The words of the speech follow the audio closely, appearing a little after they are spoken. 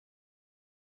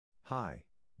Hi,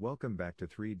 welcome back to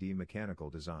 3D Mechanical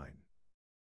Design.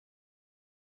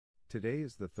 Today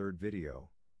is the third video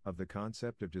of the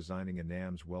concept of designing a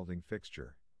NAAMS welding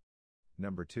fixture.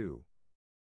 Number 2.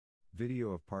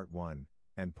 Video of Part 1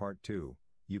 and Part 2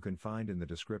 you can find in the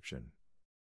description.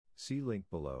 See link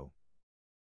below.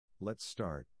 Let's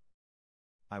start.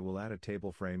 I will add a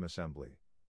table frame assembly.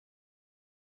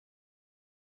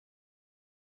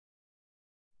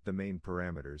 The main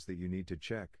parameters that you need to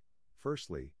check: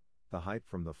 firstly, the height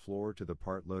from the floor to the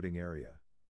part loading area.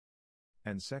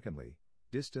 And secondly,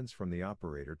 distance from the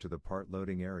operator to the part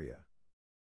loading area.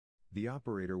 The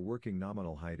operator working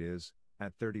nominal height is,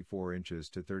 at 34 inches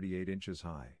to 38 inches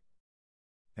high.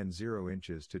 And 0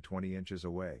 inches to 20 inches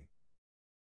away.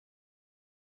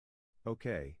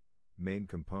 Okay, main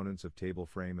components of table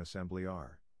frame assembly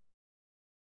are: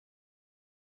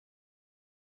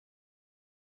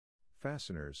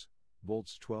 fasteners,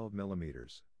 bolts 12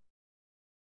 mm.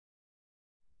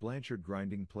 Blanchard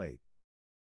grinding plate.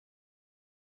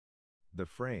 The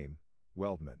frame,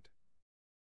 weldment.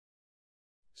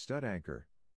 Stud anchor.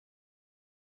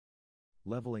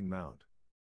 Leveling mount.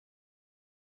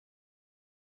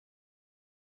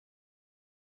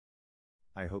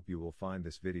 I hope you will find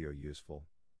this video useful.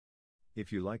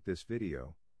 If you like this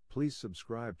video, please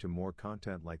subscribe to more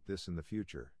content like this in the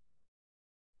future.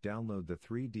 Download the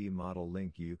 3D model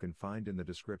link you can find in the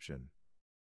description.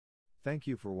 Thank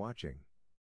you for watching.